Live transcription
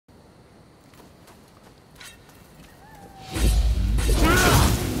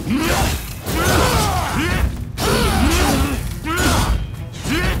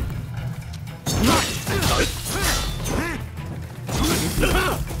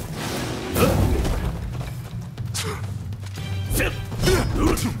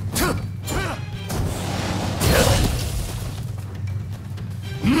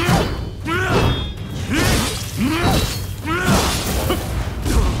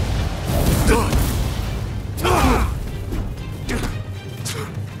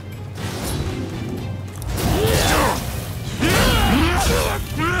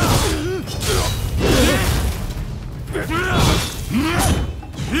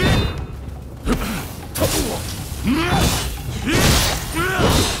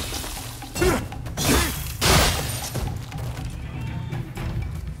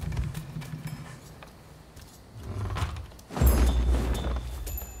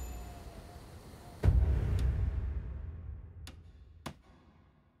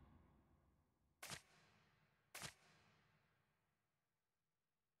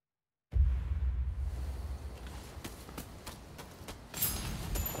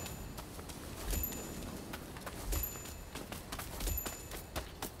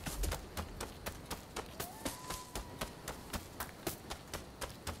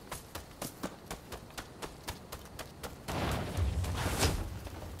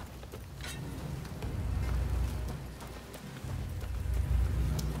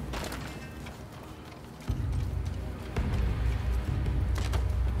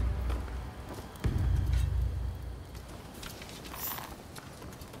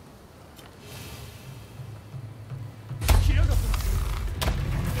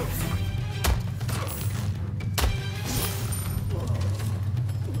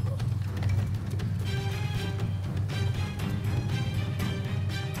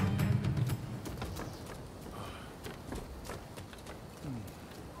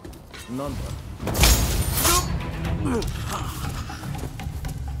なんだ。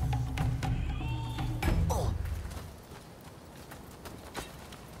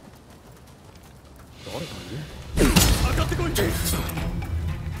誰かいる？上がってこい。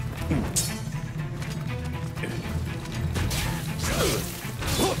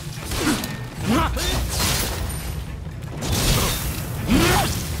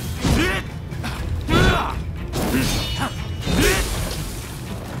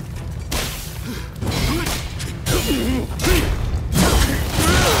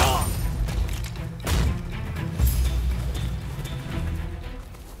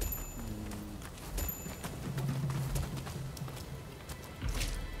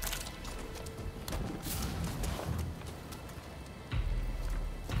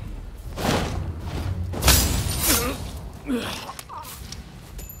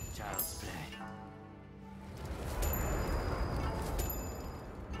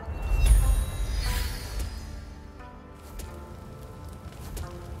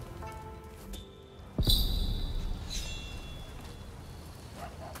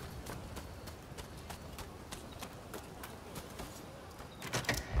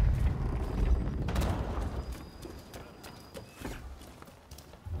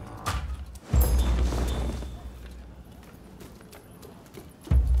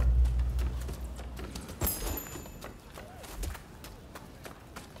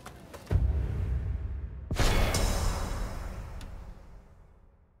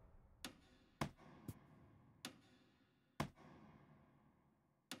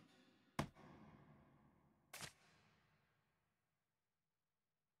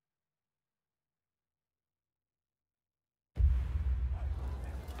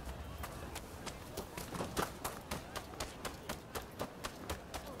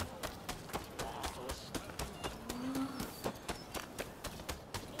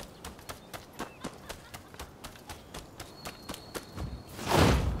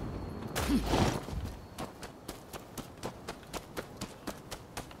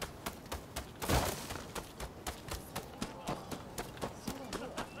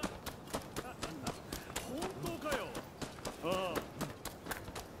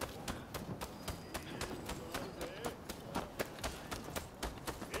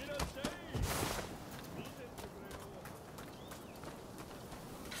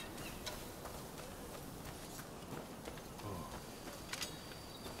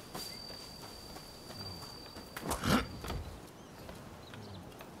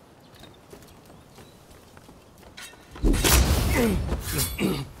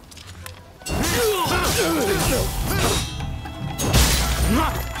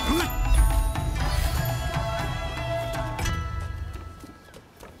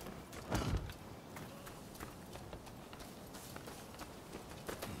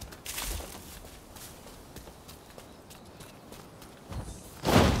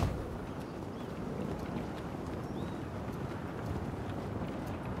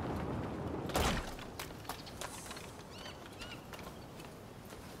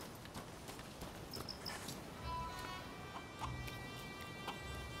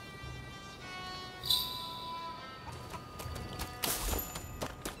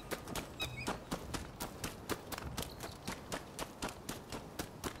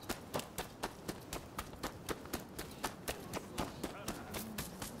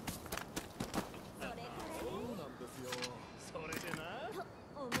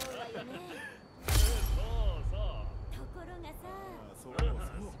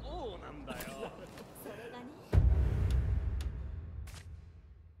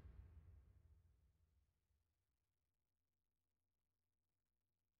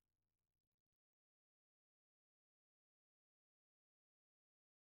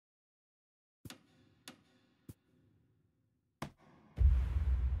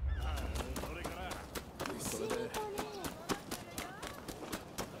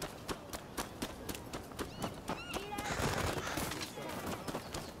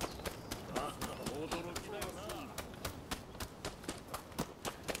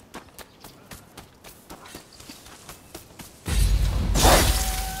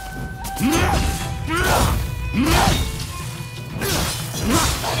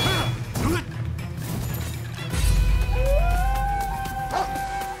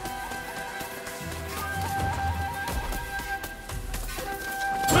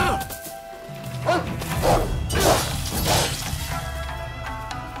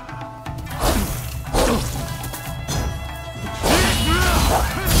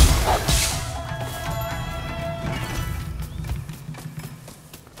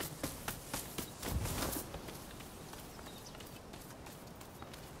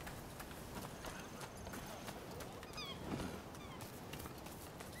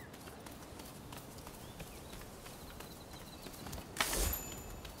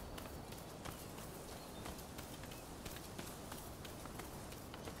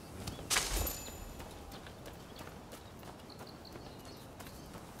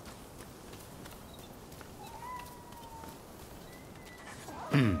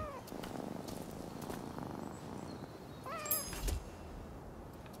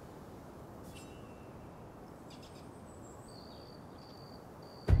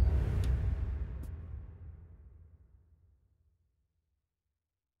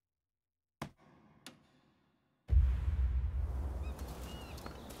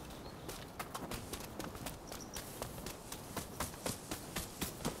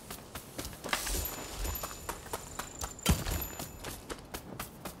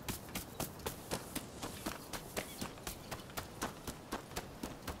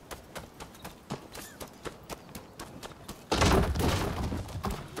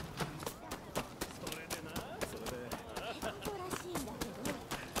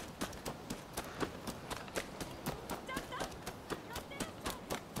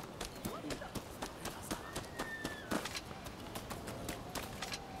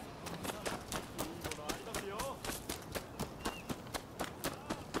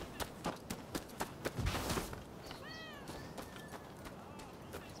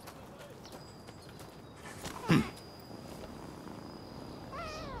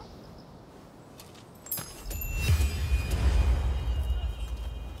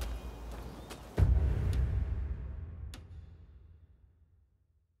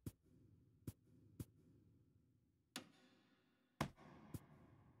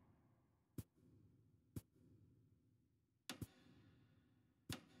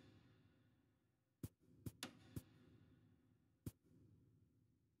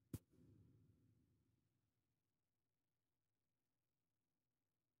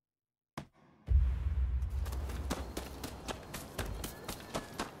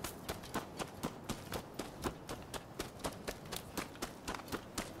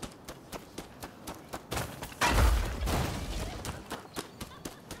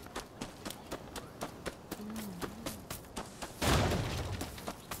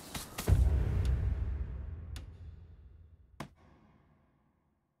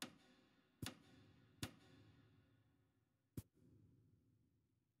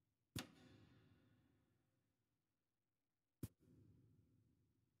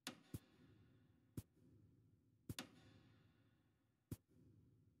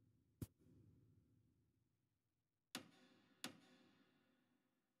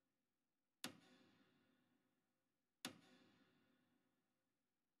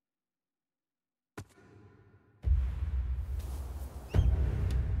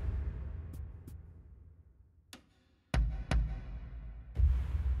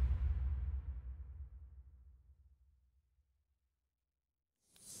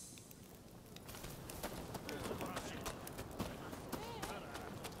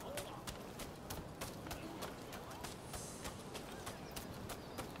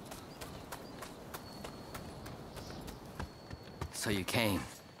So you came.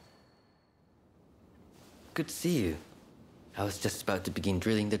 Good to see you. I was just about to begin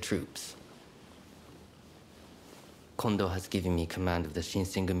drilling the troops. Kondo has given me command of the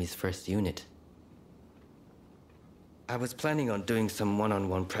Shinsengumi's first unit. I was planning on doing some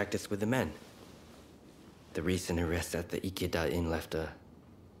one-on-one practice with the men. The recent arrest at the Ikeda Inn left a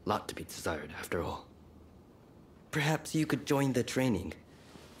lot to be desired, after all. Perhaps you could join the training,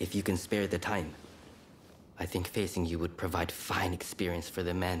 if you can spare the time. I think facing you would provide fine experience for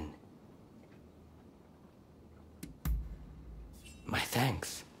the men. My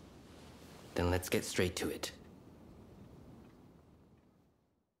thanks. Then let's get straight to it.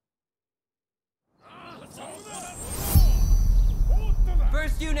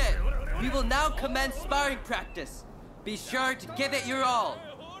 First unit, we will now commence sparring practice. Be sure to give it your all.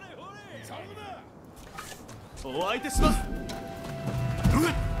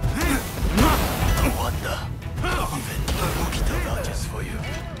 Wonder. Even Okita vouches for you.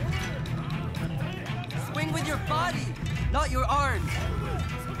 Swing with your body, not your arms.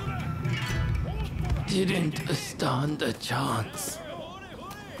 Didn't stand a chance.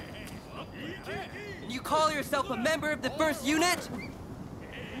 You call yourself a member of the first unit?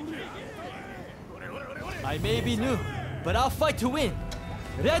 I may be new, but I'll fight to win.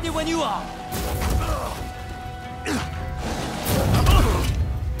 Ready when you are.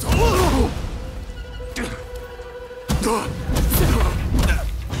 Don't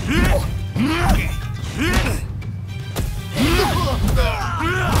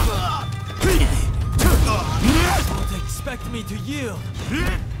expect me to yield.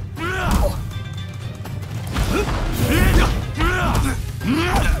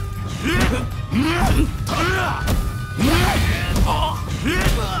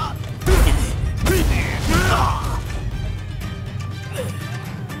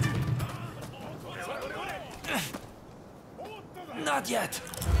 Not yet.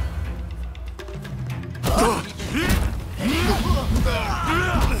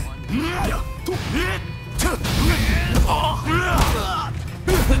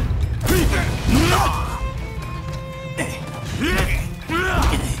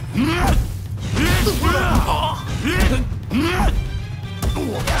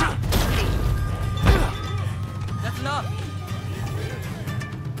 That's enough.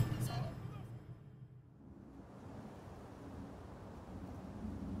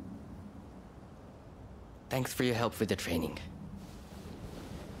 Thanks for your help with the training.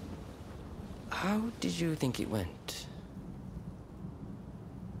 How did you think it went?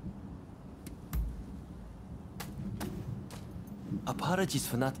 Apologies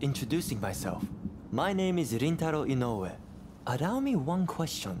for not introducing myself. My name is Rintaro Inoue. Allow me one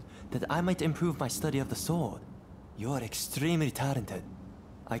question that I might improve my study of the sword. You are extremely talented,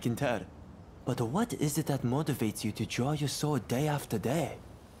 I can tell. But what is it that motivates you to draw your sword day after day?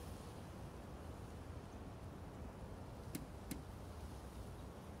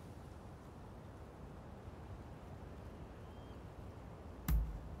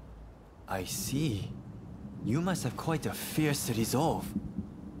 I see. You must have quite a fierce resolve.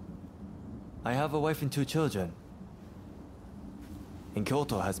 I have a wife and 2 children. And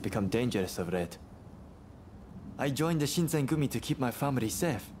Kyoto has become dangerous of late. I joined the Shinsengumi to keep my family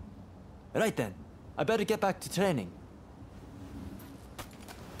safe. Right then, I better get back to training.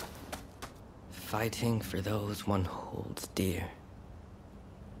 Fighting for those one holds dear.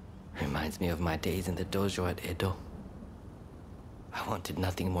 Reminds me of my days in the dojo at Edo. I wanted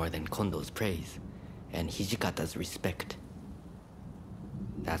nothing more than Kondo's praise and Hijikata's respect.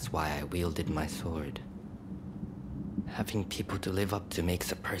 That's why I wielded my sword. Having people to live up to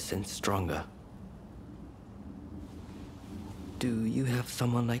makes a person stronger. Do you have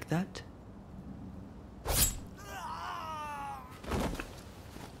someone like that?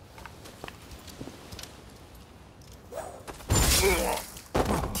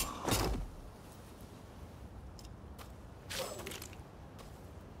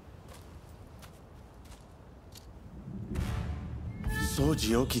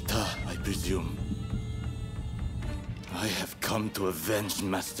 Soji Okita, I presume. I have come to avenge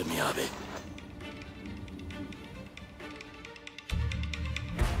Master Miyabe.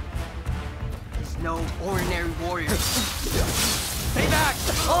 He's no ordinary warrior. Stay back!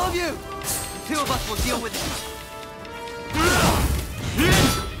 All of you! The 2 of us will deal with it.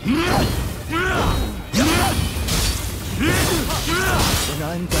 When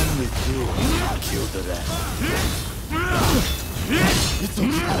I'm done with you, I'll kill the rest. It's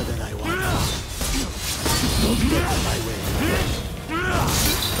Okita that I want. Don't get in my way.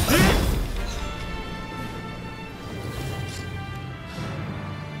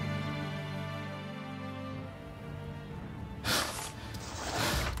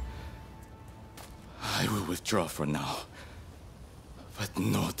 I will withdraw for now. But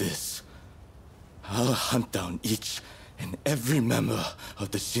know this. I'll hunt down each and every member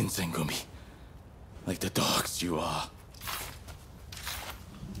of the Shinsengumi. Like the dogs you are.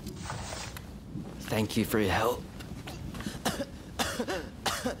 Thank you for your help.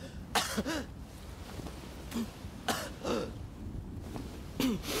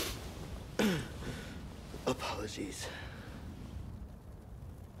 Apologies.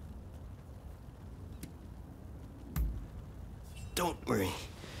 Don't worry.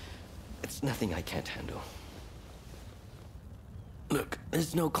 It's nothing I can't handle. Look,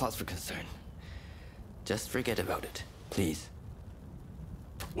 there's no cause for concern. Just forget about it, please.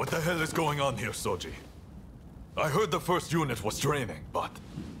 What the hell is going on here, Soji? I heard the first unit was training, but...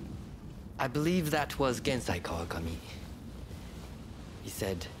 I believe that was Gensai Kawakami. He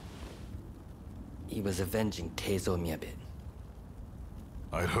said... he was avenging Teizo Miyabe.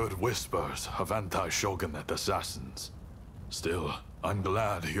 I heard whispers of anti-shogunate assassins. Still, I'm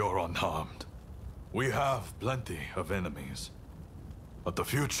glad you're unharmed. We have plenty of enemies. But the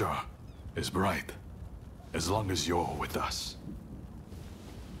future is bright, as long as you're with us.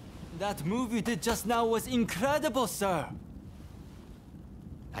 That move you did just now was incredible, sir!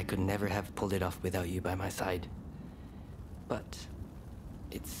 I could never have pulled it off without you by my side. But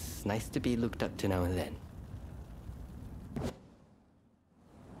it's nice to be looked up to now and then.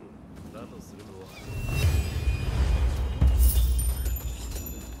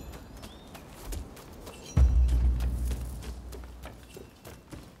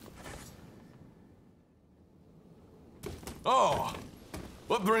 Oh!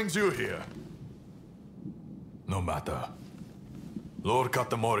 What brings you here? No matter. Lord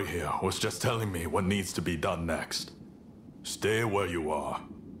Katamori here was just telling me what needs to be done next. Stay where you are.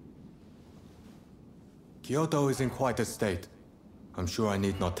 Kyoto is in quite a state. I'm sure I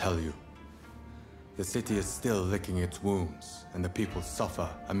need not tell you. The city is still licking its wounds, and the people suffer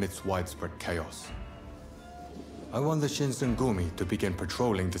amidst widespread chaos. I want the Shinsengumi to begin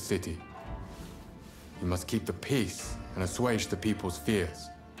patrolling the city. You must keep the peace and assuage the people's fears.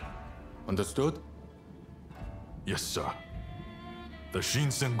 Understood? Yes, sir. The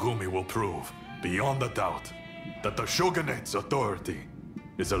Shinsengumi will prove, beyond a doubt, that the Shogunate's authority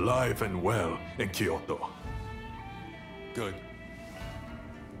is alive and well in Kyoto. Good.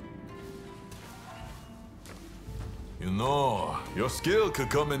 You know, your skill could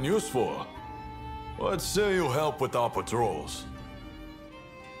come in useful. Let's say you help with our patrols.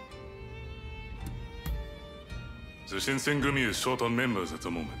 The Shinsengumi is short on members at the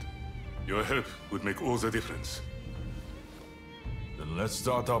moment. Your help would make all the difference. Then let's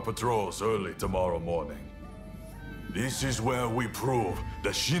start our patrols early tomorrow morning. This is where we prove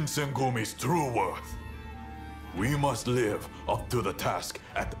the Shinsengumi's true worth. We must live up to the task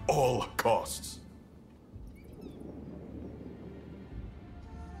at all costs.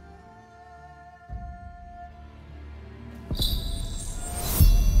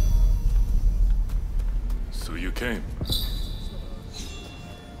 So you came.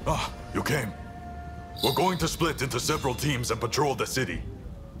 Ah, you came. We're going to split into several teams and patrol the city.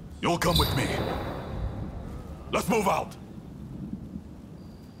 You'll come with me. Let's move out!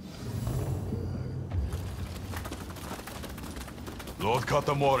 Lord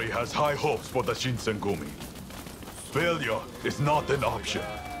Katamori has high hopes for the Shinsengumi. Failure is not an option.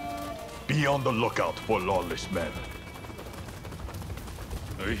 Be on the lookout for lawless men.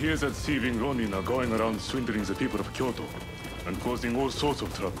 I hear that thieving Ronin are going around swindling the people of Kyoto and causing all sorts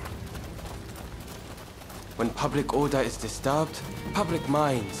of trouble. When public order is disturbed, public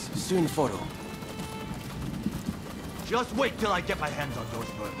minds soon follow. Just wait till I get my hands on those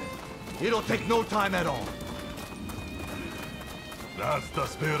vermin. It'll take no time at all. That's the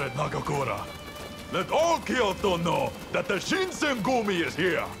spirit, Nagakura. Let all Kyoto know that the Shinsengumi is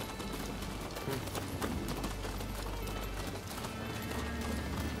here!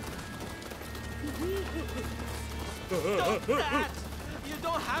 Stop that! You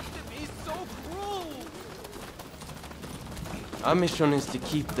don't have to be so cruel! Our mission is to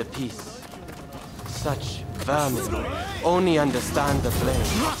keep the peace. Such vermin only understand the blame.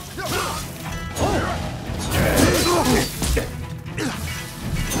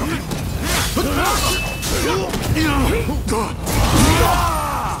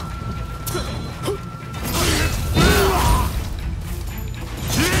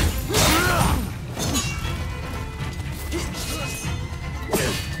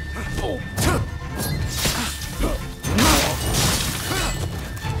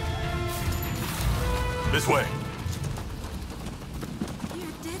 This way.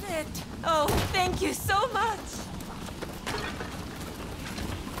 You did it! Oh, thank you so much!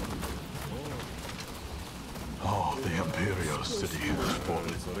 imperial city has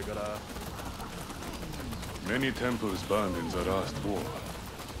fallen. Many temples burned in the last war.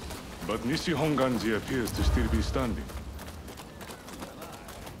 But Nishihonganji appears to still be standing.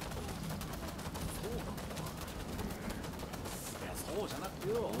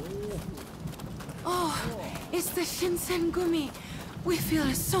 Oh, it's the Shinsengumi. We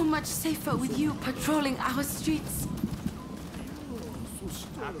feel so much safer with you patrolling our streets.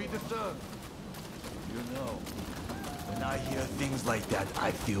 Happy to serve. You know, when I hear things like that,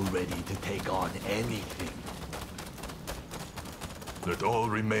 I feel ready to take on anything. Let all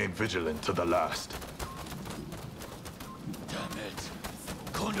remain vigilant to the last. Damn it.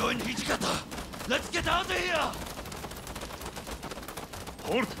 Kondo and Hijikata! Let's get out of here!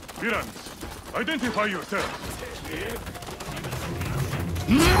 Halt! Villains! Identify yourselves!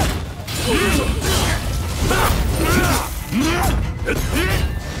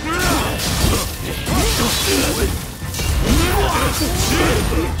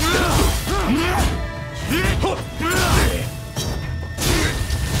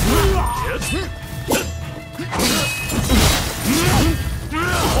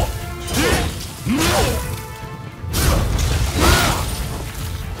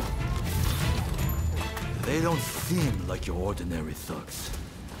 They don't seem like your ordinary thugs.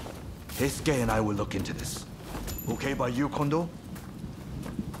 Heisuke and I will look into this. Okay by you, Kondo?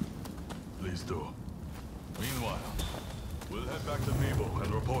 Please do. Meanwhile, we'll head back to Nebo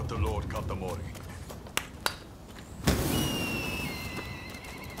and report to Lord Katamori.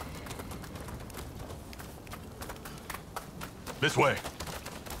 This way.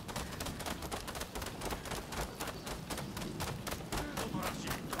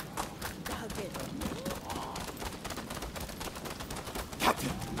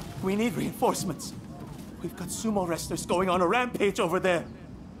 Captain, we need reinforcements. We've got sumo wrestlers going on a rampage over there.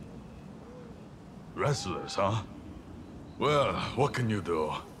 Wrestlers, huh? Well, what can you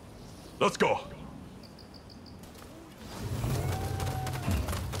do? Let's go!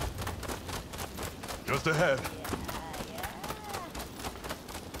 Just ahead.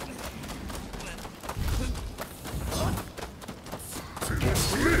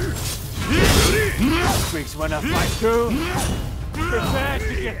 Freaks wanna fight too? Prepare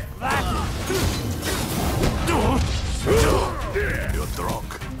to get flattened! You're drunk.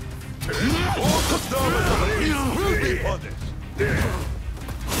 All customers of the beast will be punished.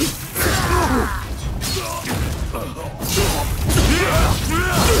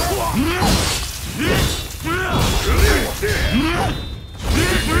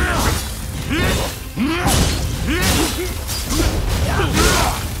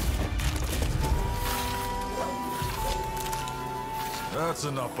 That's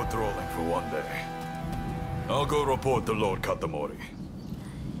enough patrolling for one day. I'll go report to Lord Katamori.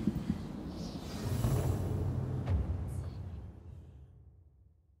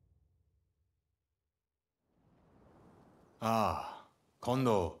 Ah,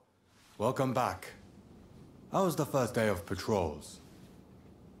 Kondo. Welcome back. How was the first day of patrols?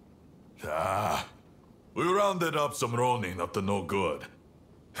 We rounded up some Rōnin up to no good.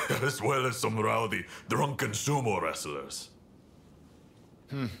 As well as some rowdy, drunken sumo wrestlers.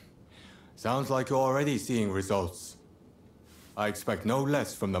 Sounds like you're already seeing results. I expect no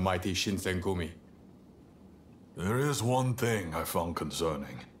less from the mighty Shinsengumi. There is one thing I found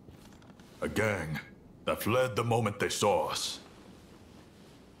concerning. A gang that fled the moment they saw us.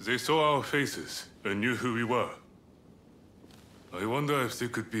 They saw our faces and knew who we were. I wonder if they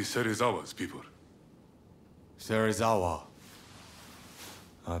could be Serizawa's people. Serizawa.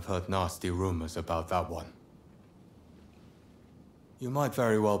 I've heard nasty rumors about that one. You might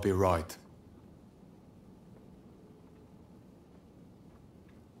very well be right.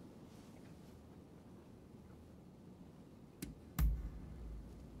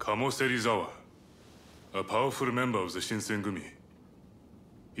 Kamo Serizawa, a powerful member of the Shinsengumi.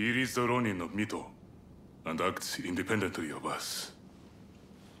 He leads the Ronin of Mito and acts independently of us.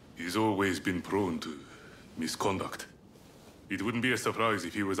 He's always been prone to misconduct. It wouldn't be a surprise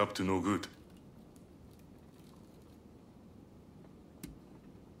if he was up to no good.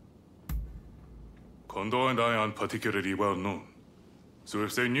 Kondo and I aren't particularly well known. So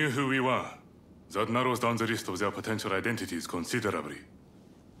if they knew who we were, that narrows down the list of their potential identities considerably.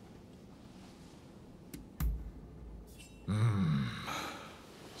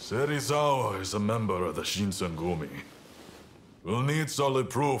 Serizawa is a member of the Shinsengumi. We'll need solid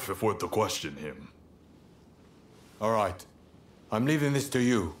proof if we're to question him. All right. I'm leaving this to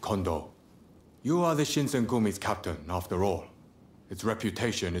you, Kondo. You are the Shinsengumi's captain, after all. Its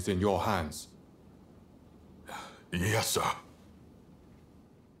reputation is in your hands. Yes, sir.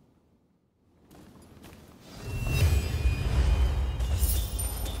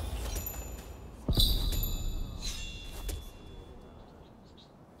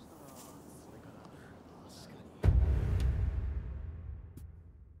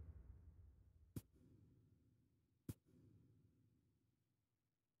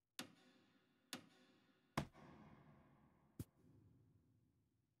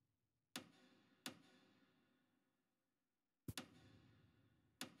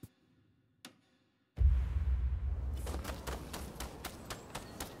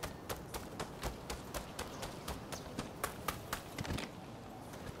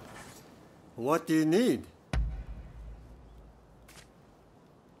 What do you need?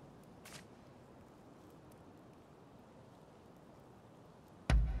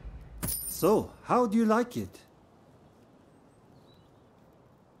 So, how do you like it?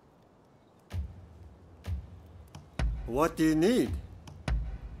 What do you need?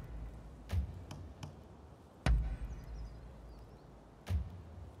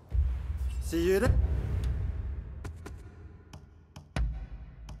 See you there.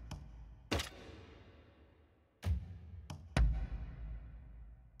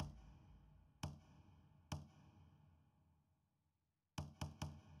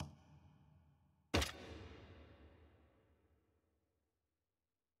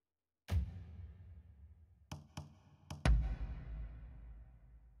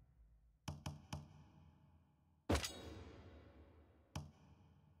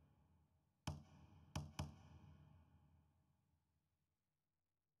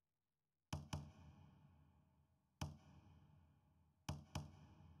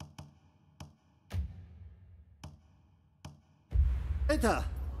 Later.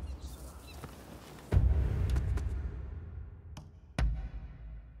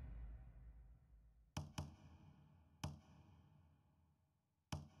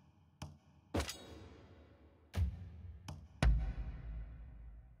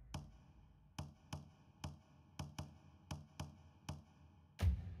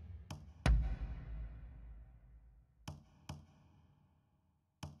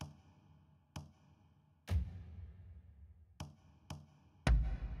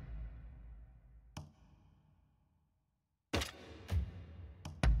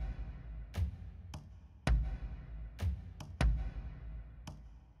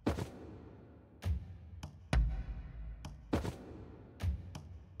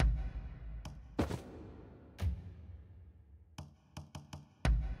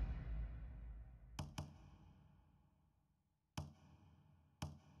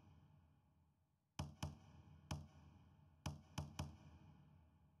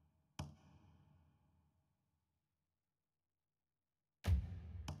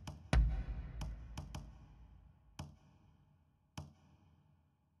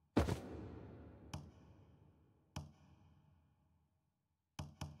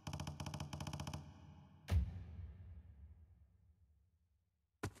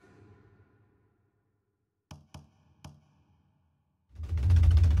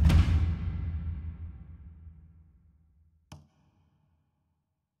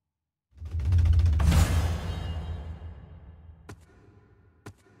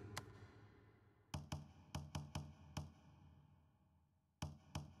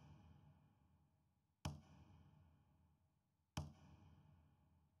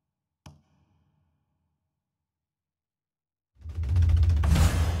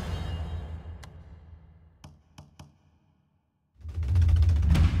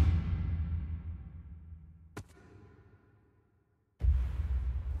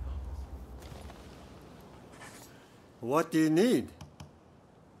 What do you need?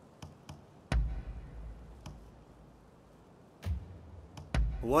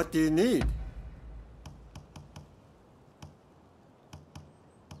 What do you need?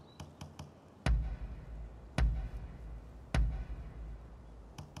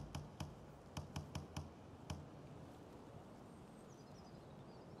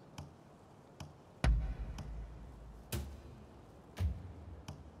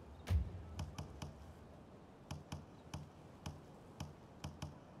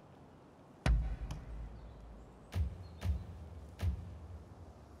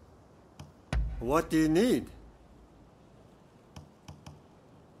 What do you need?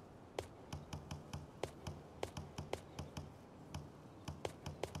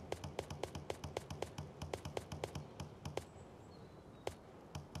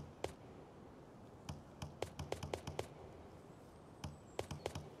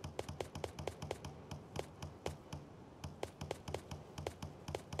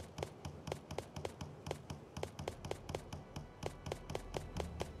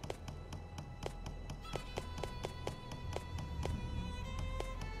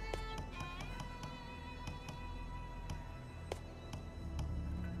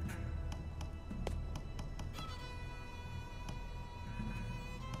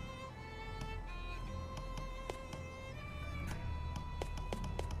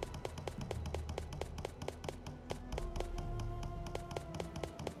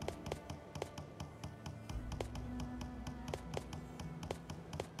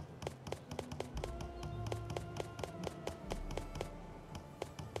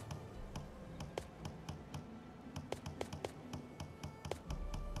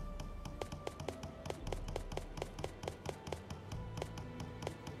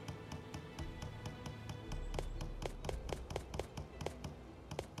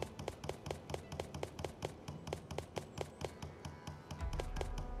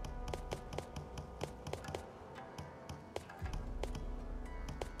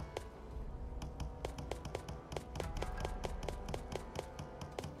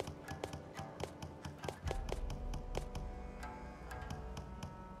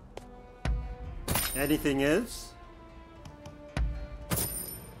 Anything else?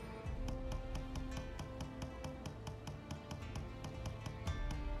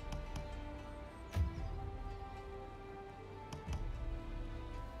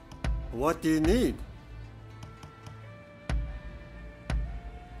 What do you need?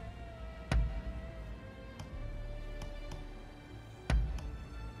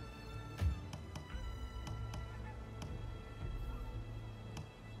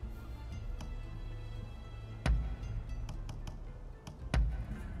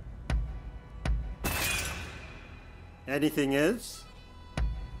 Anything else?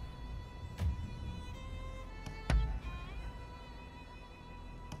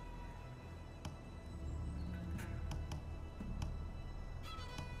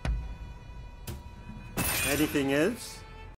 Anything else?